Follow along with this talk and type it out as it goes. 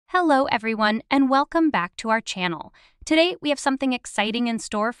Hello everyone, and welcome back to our channel. Today we have something exciting in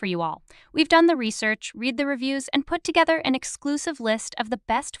store for you all. We've done the research, read the reviews, and put together an exclusive list of the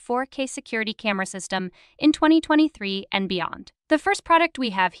best 4K security camera system in 2023 and beyond. The first product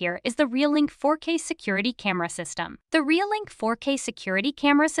we have here is the REOLINK 4K security camera system. The REOLINK 4K security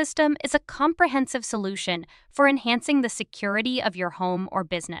camera system is a comprehensive solution for enhancing the security of your home or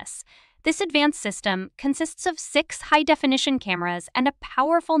business. This advanced system consists of 6 high-definition cameras and a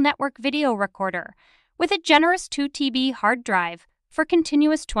powerful network video recorder, with a generous 2 TB hard drive for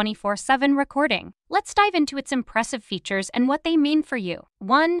continuous 24/7 recording. Let's dive into its impressive features and what they mean for you.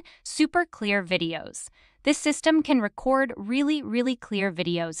 1. Super clear videos. This system can record really clear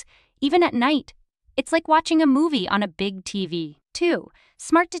videos, even at night. It's like watching a movie on a big TV. 2.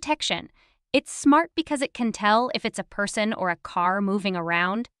 Smart detection. It's smart because it can tell if it's a person or a car moving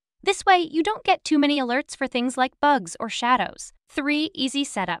around. This way, you don't get too many alerts for things like bugs or shadows. 3. Easy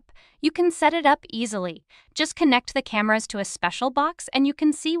setup. You can set it up easily. Just connect the cameras to a special box and you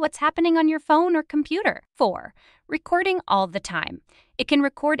can see what's happening on your phone or computer. 4. Recording all the time. It can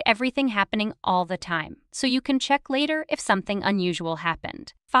record everything happening all the time, so you can check later if something unusual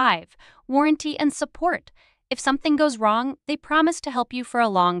happened. 5. Warranty and support. If something goes wrong, they promise to help you for a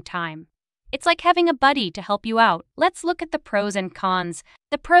long time. It's like having a buddy to help you out. Let's look at the pros and cons.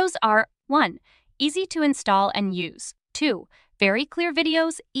 The pros are 1. Easy to install and use. 2. Very clear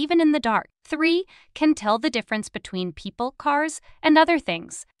videos, even in the dark. 3. Can tell the difference between people, cars, and other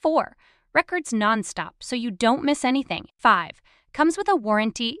things. 4. Records non-stop, so you don't miss anything. 5. Comes with a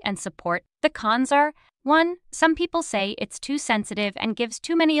warranty and support. The cons are 1. Some people say it's too sensitive and gives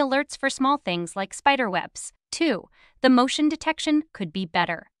too many alerts for small things like spider webs. 2. The motion detection could be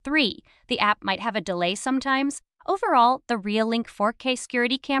better. 3. The app might have a delay sometimes. Overall, the REOLINK 4K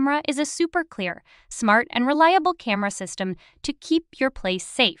security camera is a super clear, smart, and reliable camera system to keep your place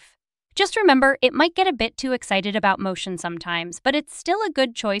safe. Just remember, it might get a bit too excited about motion sometimes, but it's still a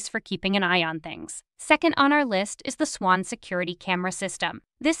good choice for keeping an eye on things. Second on our list is the Swann security camera system.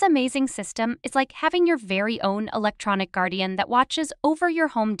 This amazing system is like having your very own electronic guardian that watches over your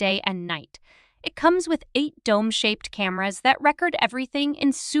home day and night. It comes with 8 dome-shaped cameras that record everything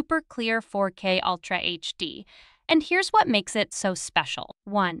in super clear 4K Ultra HD. And here's what makes it so special.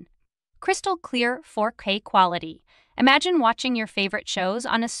 1. Crystal clear 4K quality. Imagine watching your favorite shows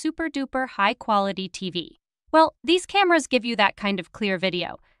on a super-duper high-quality TV. Well, these cameras give you that kind of clear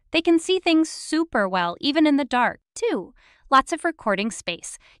video. They can see things super well, even in the dark. 2. Lots of recording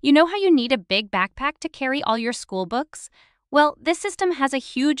space. You know how you need a big backpack to carry all your school books? Well, this system has a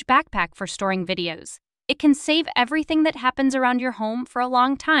huge backpack for storing videos. It can save everything that happens around your home for a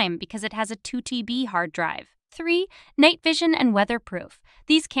long time because it has a 2 TB hard drive. 3. Night vision and weatherproof.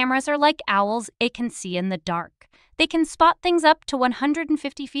 These cameras are like owls, it can see in the dark. They can spot things up to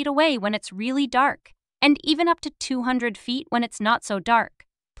 150 feet away when it's really dark, and even up to 200 feet when it's not so dark.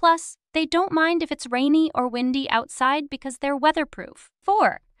 Plus, they don't mind if it's rainy or windy outside because they're weatherproof.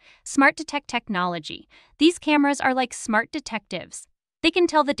 4. Smart Detect technology. These cameras are like smart detectives. They can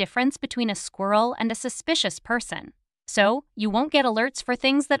tell the difference between a squirrel and a suspicious person. So, you won't get alerts for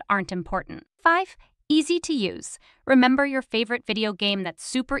things that aren't important. 5. Easy to use. Remember your favorite video game that's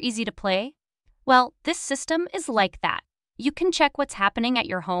super easy to play? Well, this system is like that. You can check what's happening at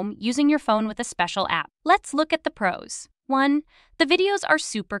your home using your phone with a special app. Let's look at the pros. 1. The videos are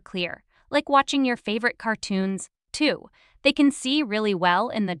super clear, like watching your favorite cartoons. 2. They can see really well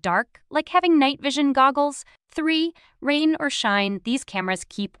in the dark, like having night vision goggles. 3. Rain or shine, these cameras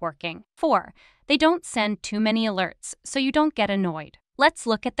keep working. 4. They don't send too many alerts, so you don't get annoyed. Let's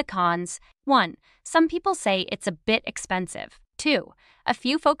look at the cons. 1. Some people say it's a bit expensive. 2. A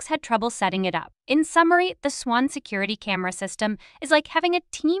few folks had trouble setting it up. In summary, the Swann security camera system is like having a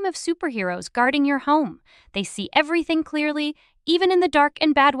team of superheroes guarding your home. They see everything clearly, even in the dark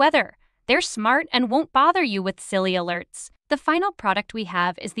and bad weather. They're smart and won't bother you with silly alerts. The final product we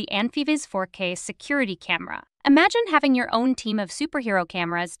have is the Anpviz 4K security camera. Imagine having your own team of superhero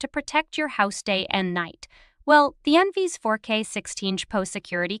cameras to protect your house day and night. Well, the Anpviz 4K 16-inch post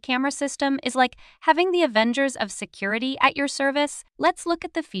security camera system is like having the Avengers of security at your service. Let's look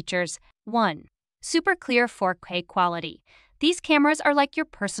at the features. 1. Super clear 4K quality. These cameras are like your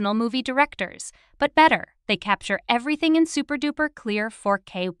personal movie directors, but better. They capture everything in super-duper clear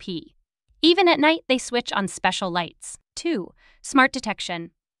 4K. Even at night, they switch on special lights. 2. Smart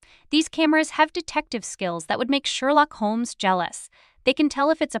detection. These cameras have detective skills that would make Sherlock Holmes jealous. They can tell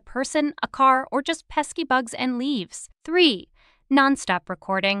if it's a person, a car, or just pesky bugs and leaves. 3. Non-stop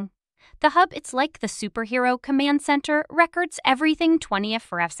recording. The hub, it's like the superhero command center, records everything 20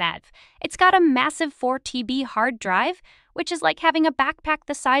 FRFs. It's got a massive 4 TB hard drive which is like having a backpack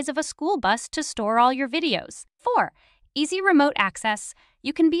the size of a school bus to store all your videos. 4. Easy remote access.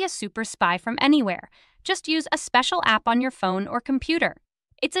 You can be a super spy from anywhere. Just use a special app on your phone or computer.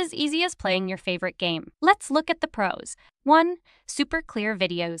 It's as easy as playing your favorite game. Let's look at the pros. 1. Super clear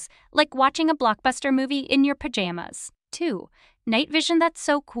videos, like watching a blockbuster movie in your pajamas. 2. Night vision that's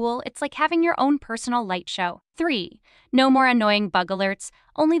so cool, it's like having your own personal light show. 3. No more annoying bug alerts,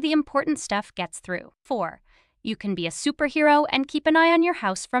 only the important stuff gets through. 4. You can be a superhero and keep an eye on your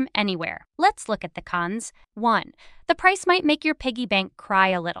house from anywhere. Let's look at the cons. 1. The price might make your piggy bank cry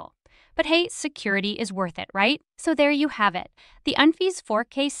a little. But hey, security is worth it, right? So there you have it. The Anpviz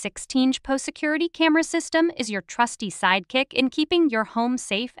 4K 16-inch post-security camera system is your trusty sidekick in keeping your home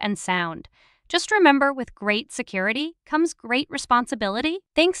safe and sound. Just remember, with great security comes great responsibility.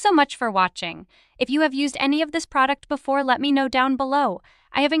 Thanks so much for watching. If you have used any of this product before, let me know down below.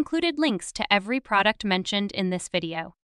 I have included links to every product mentioned in this video.